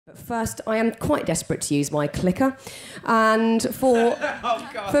But first, I am quite desperate to use my clicker. And for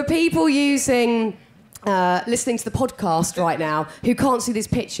people listening to the podcast right now who can't see these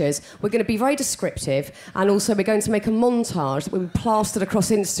pictures, we're going to be very descriptive, and also we're going to make a montage that will be plastered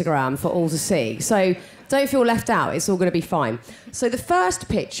across Instagram for all to see. So don't feel left out, it's all going to be fine. So the first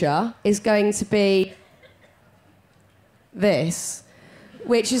picture is going to be this,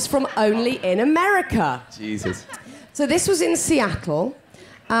 which is from Only in America. Jesus. So this was in Seattle.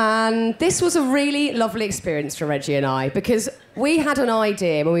 And this was a really lovely experience for Reggie and I, because we had an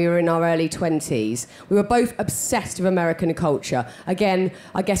idea when we were in our early 20s. We were both obsessed with American culture. Again,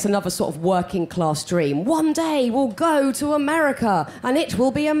 I guess another sort of working class dream. One day we'll go to America and it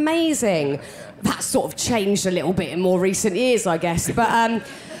will be amazing. That's sort of changed a little bit in more recent years, I guess.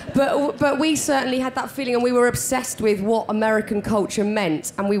 But we certainly had that feeling, and we were obsessed with what American culture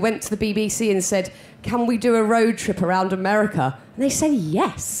meant. And we went to the BBC and said, can we do a road trip around America? And they said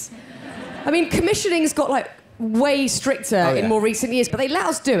yes. I mean, commissioning's got like way stricter in more recent years, but they let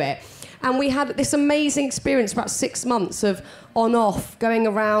us do it. And we had this amazing experience, about 6 months of on-off, going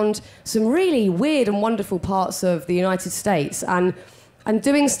around some really weird and wonderful parts of the United States and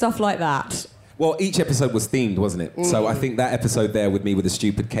doing stuff like that. Well, each episode was themed, wasn't it? So I think that episode there with me with the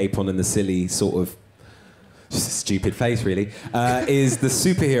stupid cape on and the silly sort of just a stupid face, really, is the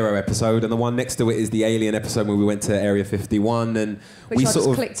superhero episode, and the one next to it is the alien episode where we went to Area 51, and which we sort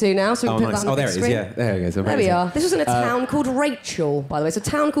of click to now, so we can put that on the screen. Yeah, there it is. There we are. This was in a town called Rachel, by the way. It's a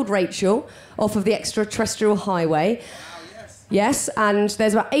town called Rachel off of the extraterrestrial highway. Yes, and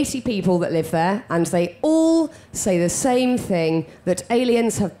there's about 80 people that live there, and they all say the same thing, that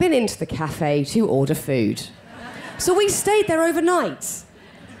aliens have been into the cafe to order food. So we stayed there overnight,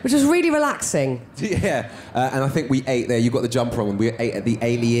 which was really relaxing. Yeah, and I think we ate there. You got the jumper on. We ate at the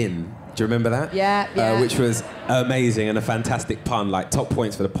Alien. Do you remember that? Yeah. Which was amazing and a fantastic pun. Like, top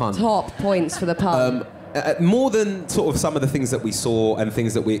points for the pun. Top points for the pun. More than sort of some of the things that we saw and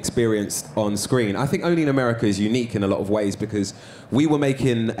things that we experienced on screen, I think Only in America is unique in a lot of ways, because we were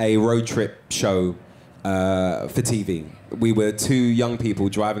making a road trip show for TV. We were two young people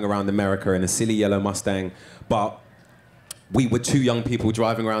driving around America in a silly yellow Mustang, but we were two young people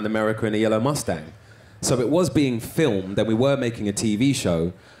driving around America in a yellow Mustang. So it was being filmed, and we were making a TV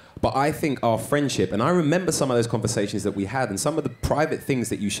show. But I think our friendship, and I remember some of those conversations that we had, and some of the private things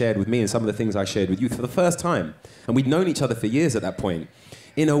that you shared with me, and some of the things I shared with you for the first time. And we'd known each other for years at that point.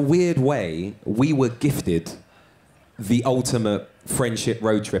 In a weird way, we were gifted the ultimate friendship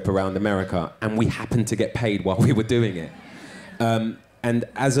road trip around America, and we happened to get paid while we were doing it. And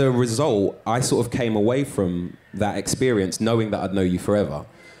as a result, I sort of came away from that experience knowing that I'd know you forever.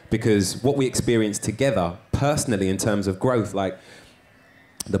 Because what we experienced together, personally, in terms of growth, like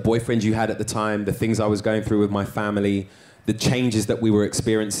the boyfriend you had at the time, the things I was going through with my family, the changes that we were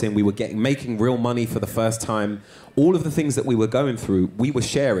experiencing, we were making real money for the first time, all of the things that we were going through, we were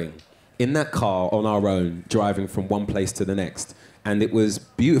sharing in that car on our own, driving from one place to the next. And it was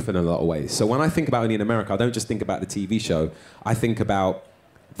beautiful in a lot of ways. So when I think about Only in America, I don't just think about the TV show. I think about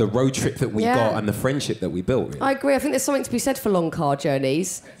the road trip that we got and the friendship that we built, really. I agree. I think there's something to be said for long car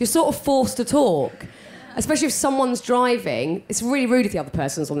journeys. You're sort of forced to talk. Especially if someone's driving, it's really rude if the other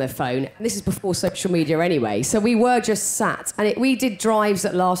person's on their phone. And this is before social media anyway. So we were just sat. And we did drives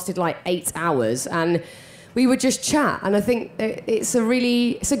that lasted like 8 hours. And we would just chat. And I think it's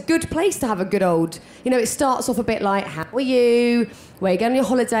a good place to have a good old... it starts off a bit like, how are you? Where are you going on your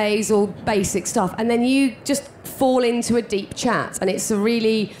holidays? All basic stuff. And then you just fall into a deep chat. And it was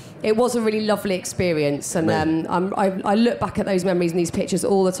a really lovely experience. And I look back at those memories and these pictures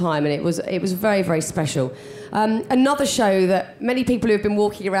all the time. And it was very, very special. Another show that many people who have been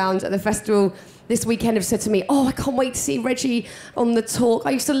walking around at the festival this weekend have said to me, I can't wait to see Reggie on The Talk.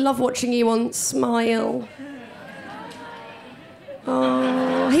 I used to love watching you on Smile.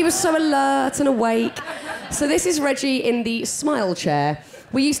 Oh, he was so alert and awake. So this is Reggie in the Smile chair.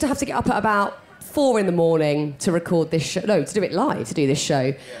 We used to have to get up at about 4 a.m. to record this show. No, to do it live, to do this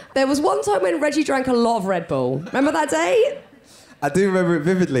show. There was one time when Reggie drank a lot of Red Bull. Remember that day? I do remember it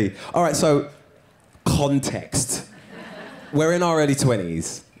vividly. All right, so context. We're in our early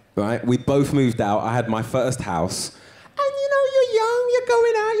 20s. Right, we both moved out. I had my first house, and you're young, you're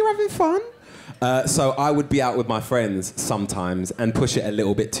going out, you're having fun. So I would be out with my friends sometimes and push it a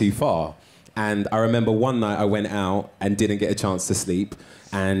little bit too far. And I remember one night I went out and didn't get a chance to sleep,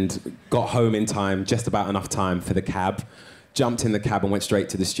 and got home in time, just about enough time for the cab. Jumped in the cab and went straight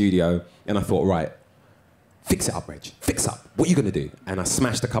to the studio. And I thought, right, fix it up, Reg. Fix up. What are you going to do? And I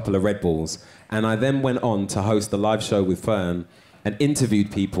smashed a couple of Red Bulls. And I then went on to host the live show with Fearne. and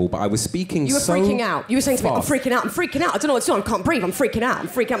interviewed people, but I was speaking You were so freaking out. You were saying to me, I'm fast. freaking out, I'm freaking out. I don't know what's on, I can't breathe, I'm freaking out, I'm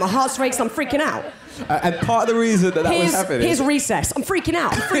freaking out. My heart's racing, I'm freaking out. And part of the reason that was happening... Here's recess, I'm freaking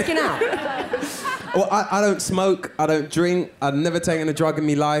out, I'm freaking out. Well, I don't smoke, I don't drink, I've never taken a drug in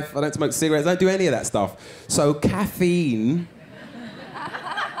my life, I don't smoke cigarettes, I don't do any of that stuff. So caffeine...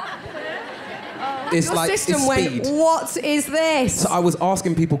 It's Your like system it's went, speed. what is this? So I was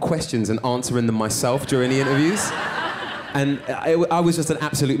asking people questions and answering them myself during the interviews. And I was just an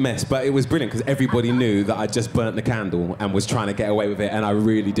absolute mess, but it was brilliant because everybody knew that I just burnt the candle and was trying to get away with it, and I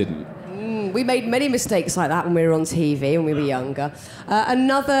really didn't. We made many mistakes like that when we were on TV, when we were younger.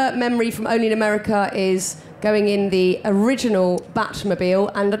 Another memory from Only in America is going in the original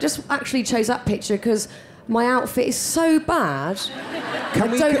Batmobile, and I just actually chose that picture because my outfit is so bad, I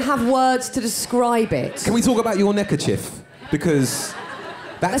don't have words to describe it. Can we talk about your neckerchief? Because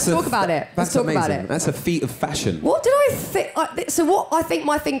Let's talk about it. That's Let's talk amazing. about it. That's a feat of fashion. What did I think? So what I think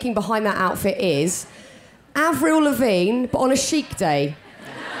my thinking behind that outfit is Avril Lavigne, but on a chic day.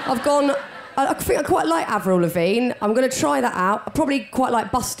 I've gone... I think I quite like Avril Lavigne. I'm going to try that out. I probably quite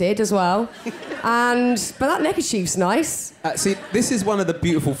like Busted as well. But that neckerchief's nice. See, this is one of the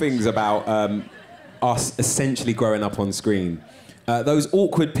beautiful things about us essentially growing up on screen. Those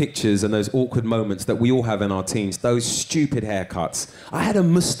awkward pictures and those awkward moments that we all have in our teens, those stupid haircuts. I had a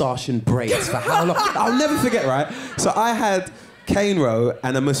moustache and braids for how long? I'll never forget, right? So I had cane row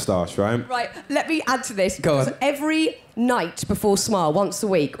and a moustache, right? Right, let me add to this. Go on. So every night before Smile, once a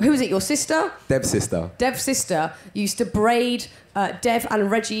week, who was it, your sister? Dev's sister. Dev's sister used to braid Dev and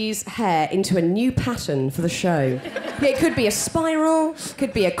Reggie's hair into a new pattern for the show. It could be a spiral,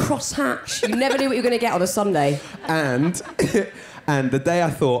 could be a crosshatch. You never knew what you were going to get on a Sunday. And the day I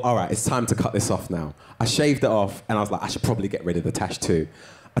thought, all right, it's time to cut this off now, I shaved it off and I was like, I should probably get rid of the tash too.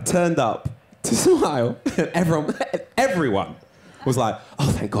 I turned up to Smile and everyone was like,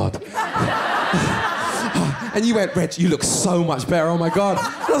 oh, thank God. And you went, Reg, you look so much better, oh my God. And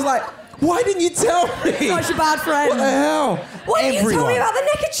I was like, why didn't you tell me? Such a bad friend. What the hell? Why didn't you tell me about the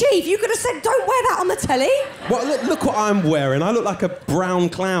neckerchief? You could have said, don't wear that on the telly. Well, look what I'm wearing. I look like a brown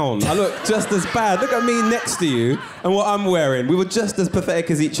clown. I look just as bad. Look at me next to you and what I'm wearing. We were just as pathetic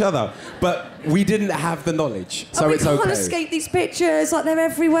as each other. But we didn't have the knowledge, so it's okay. We can't escape these pictures, like they're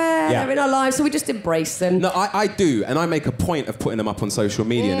everywhere, Yeah. they're in our lives, so we just embrace them. No, I do, and I make a point of putting them up on social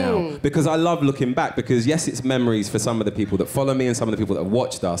media now because I love looking back because, yes, it's memories for some of the people that follow me and some of the people that have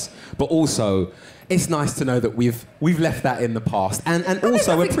watched us, but also it's nice to know that we've left that in the past and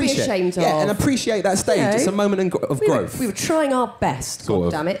also nothing to be ashamed of. and appreciate that stage. You know, it's a moment of growth. We were trying our best, Sort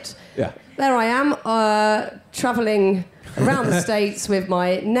of. damn it. Yeah. There I am, travelling around the States with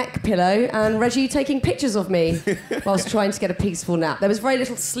my neck pillow and Reggie taking pictures of me whilst trying to get a peaceful nap. There was very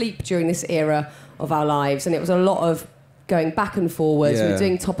little sleep during this era of our lives and it was a lot of going back and forwards. We were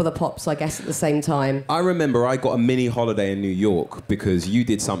doing Top of the Pops, I guess, at the same time. I remember I got a mini holiday in New York because you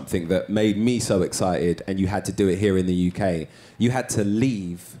did something that made me so excited and you had to do it here in the UK. You had to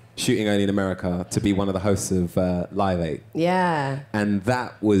leave shooting Only in America to be one of the hosts of Live 8. Yeah. And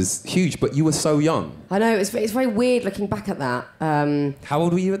that was huge, but you were so young. I know, it's very weird looking back at that. How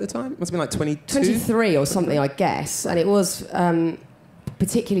old were you at the time? It must have been like 22? 23 or something, I guess. And it was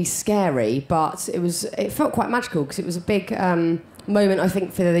particularly scary, but it felt quite magical because it was a big moment, I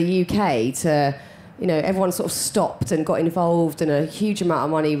think, for the UK to... You know, everyone sort of stopped and got involved and a huge amount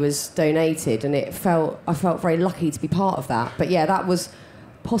of money was donated and I felt very lucky to be part of that. But yeah, that was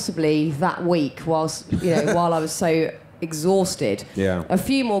possibly that week while I was so exhausted. Yeah. A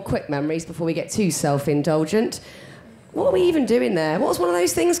few more quick memories before we get too self-indulgent. What are we even doing there? What was one of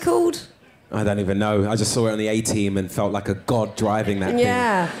those things called? I don't even know. I just saw it on the A-Team and felt like a god driving that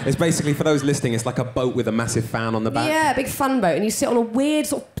thing. It's basically, for those listening, it's like a boat with a massive fan on the back. Yeah, a big fun boat. And you sit on a weird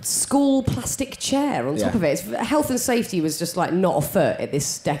sort of school plastic chair on top of it. Health and safety was just like not afoot at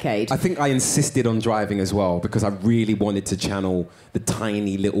this decade. I think I insisted on driving as well because I really wanted to channel the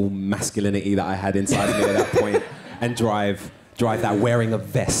tiny little masculinity that I had inside of me at that point and drive that wearing a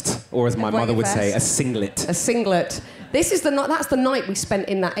vest, or as my mother would say, a singlet. A singlet. That's the night we spent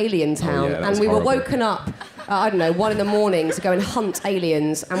in that alien town, and we were woken up, I don't know, 1 a.m. to go and hunt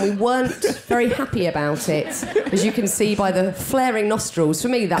aliens, and we weren't very happy about it, as you can see by the flaring nostrils. For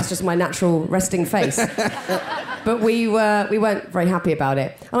me, that's just my natural resting face. But we weren't very happy about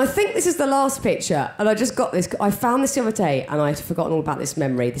it. And I think this is the last picture, and I just got this. I found this the other day, and I'd forgotten all about this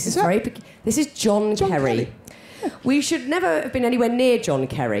memory. This is John Kerry. We should never have been anywhere near John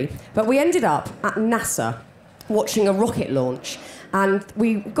Kerry, but we ended up at NASA watching a rocket launch. And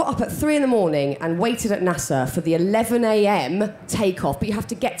we got up at 3 a.m. and waited at NASA for the 11 a.m. takeoff, but you have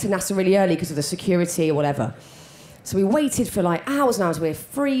to get to NASA really early because of the security or whatever. So we waited for like hours and hours. We're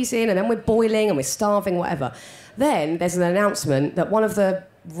freezing, and then we're boiling, and we're starving, whatever. Then there's an announcement that one of the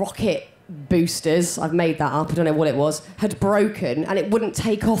rocket boosters, I've made that up, I don't know what it was, had broken, and it wouldn't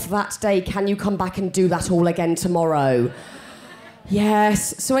take off that day. Can you come back and do that all again tomorrow?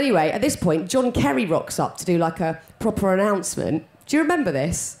 Yes. So anyway, at this point, John Kerry rocks up to do like a proper announcement. Do you remember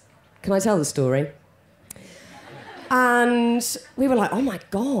this? Can I tell the story? And we were like, oh my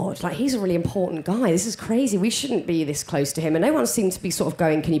God, like he's a really important guy. This is crazy. We shouldn't be this close to him. And no one seemed to be sort of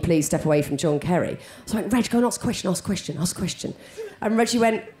going, can you please step away from John Kerry? So I went, Reg, go and ask a question, ask a question, ask a question. And Reggie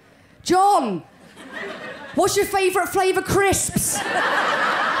went, John, what's your favourite flavour crisps?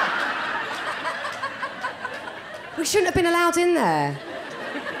 We shouldn't have been allowed in there.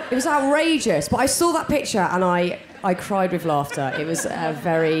 It was outrageous. But I saw that picture and I cried with laughter. It was a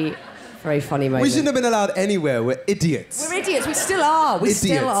very, very funny moment. We shouldn't have been allowed anywhere. We're idiots. We're idiots. We still are. We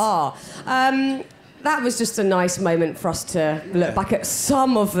still are. That was just a nice moment for us to look back at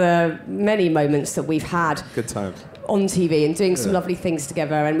some of the many moments that we've had. Good times. On TV and doing some lovely things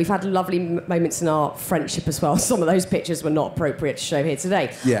together, and we've had lovely moments in our friendship as well. Some of those pictures were not appropriate to show here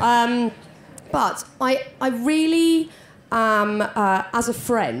today. Yeah. But I really am, as a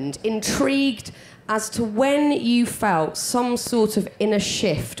friend, intrigued as to when you felt some sort of inner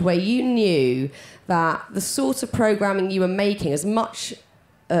shift where you knew that the sort of programming you were making, as much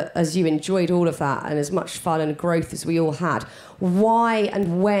as you enjoyed all of that and as much fun and growth as we all had, why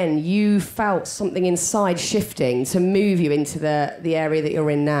and when you felt something inside shifting to move you into the area that you're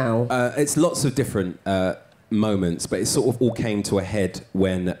in now? It's lots of different moments, but it sort of all came to a head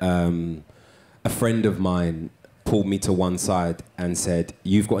when a friend of mine pulled me to one side and said,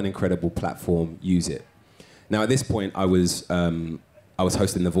 you've got an incredible platform, use it. Now, at this point, I was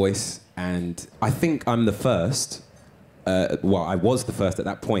hosting The Voice, and I think I'm the first, I was the first at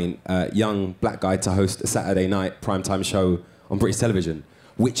that point, young black guy to host a Saturday night primetime show on British television,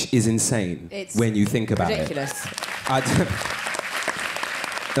 which is insane when you think about ridiculous. it.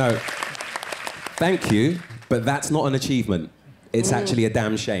 No, thank you, but that's not an achievement. It's actually a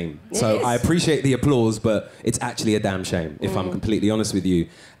damn shame. So I appreciate the applause, but it's actually a damn shame, if I'm completely honest with you.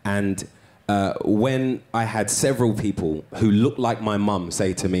 And when I had several people who looked like my mum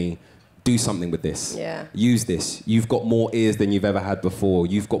say to me, do something with this. Yeah. Use this. You've got more ears than you've ever had before.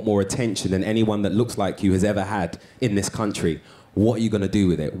 You've got more attention than anyone that looks like you has ever had in this country. What are you going to do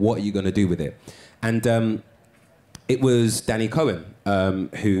with it? What are you going to do with it? And it was Danny Cohen,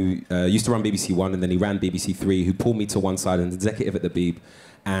 who used to run BBC One and then he ran BBC Three, who pulled me to one side, an executive at the Beeb,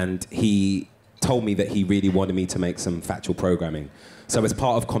 and he told me that he really wanted me to make some factual programming. So as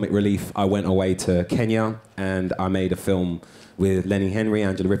part of Comic Relief, I went away to Kenya and I made a film with Lenny Henry,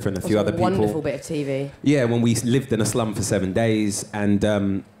 Angela Ripper, and a few other people. A wonderful bit of TV. Yeah, when we lived in a slum for 7 days,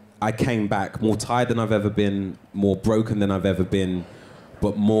 and I came back more tired than I've ever been, more broken than I've ever been,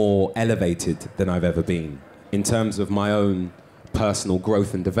 but more elevated than I've ever been in terms of my own personal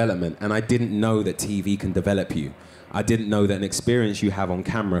growth and development. And I didn't know that TV can develop you. I didn't know that an experience you have on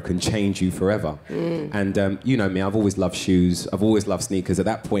camera can change you forever. And you know me, I've always loved shoes. I've always loved sneakers. At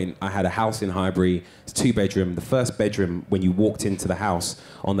that point, I had a house in Highbury. It's 2-bedroom. The first bedroom, when you walked into the house,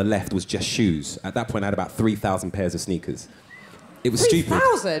 on the left was just shoes. At that point, I had about 3,000 pairs of sneakers. It was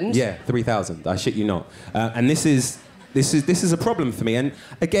 3,000? stupid. Yeah, 3,000. I shit you not. And this is a problem for me. And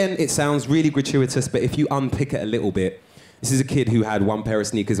again, it sounds really gratuitous, but if you unpick it a little bit, this is a kid who had one pair of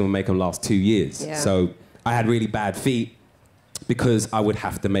sneakers and would make them last 2 years. Yeah. So I had really bad feet because I would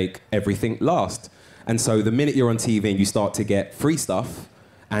have to make everything last. And so the minute you're on TV and you start to get free stuff,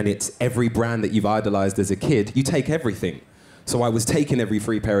 and it's every brand that you've idolized as a kid, you take everything. So I was taking every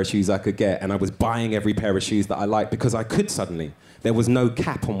free pair of shoes I could get, and I was buying every pair of shoes that I liked because I could suddenly. There was no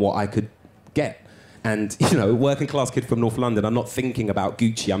cap on what I could get. And, you know, working class kid from North London, I'm not thinking about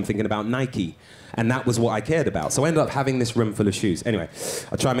Gucci, I'm thinking about Nike. And that was what I cared about. So I ended up having this room full of shoes. Anyway,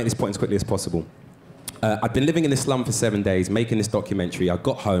 I'll try and make this point as quickly as possible. I'd been living in this slum for 7 days, making this documentary. I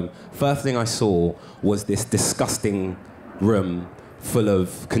got home. First thing I saw was this disgusting room full of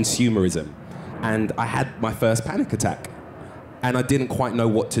consumerism. And I had my first panic attack. And I didn't quite know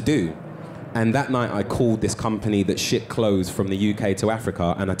what to do. And that night I called this company that shipped clothes from the UK to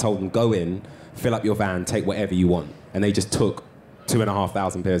Africa, and I told them, go in, fill up your van, take whatever you want. And they just took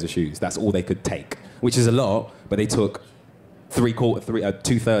 2,500 pairs of shoes. That's all they could take, which is a lot, but they took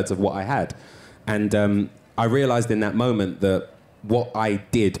 2/3 of what I had. And I realized in that moment that what I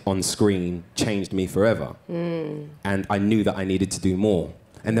did on screen changed me forever. And I knew that I needed to do more.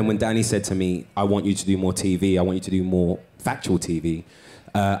 And then when Danny said to me, I want you to do more TV, I want you to do more factual TV,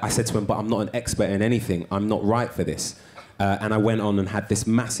 I said to him, but I'm not an expert in anything. I'm not right for this. And I went on and had this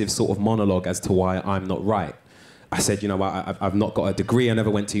massive sort of monologue as to why I'm not right. I said, you know, I've not got a degree, I never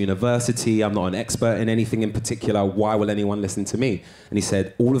went to university, I'm not an expert in anything in particular, why will anyone listen to me? And he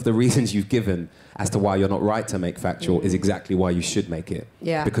said, all of the reasons you've given as to why you're not right to make Factual is exactly why you should make it.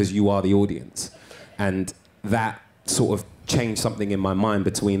 Yeah. Because you are the audience. And that sort of changed something in my mind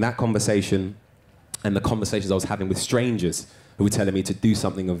between that conversation and the conversations I was having with strangers who were telling me to do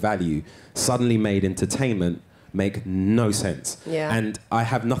something of value, suddenly made entertainment make no sense. Yeah. And I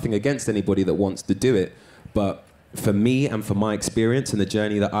have nothing against anybody that wants to do it, but for me and for my experience and the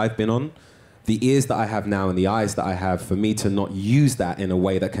journey that I've been on, the ears that I have now and the eyes that I have, for me to not use that in a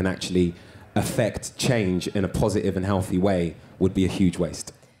way that can actually affect change in a positive and healthy way would be a huge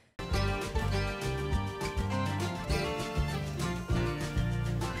waste.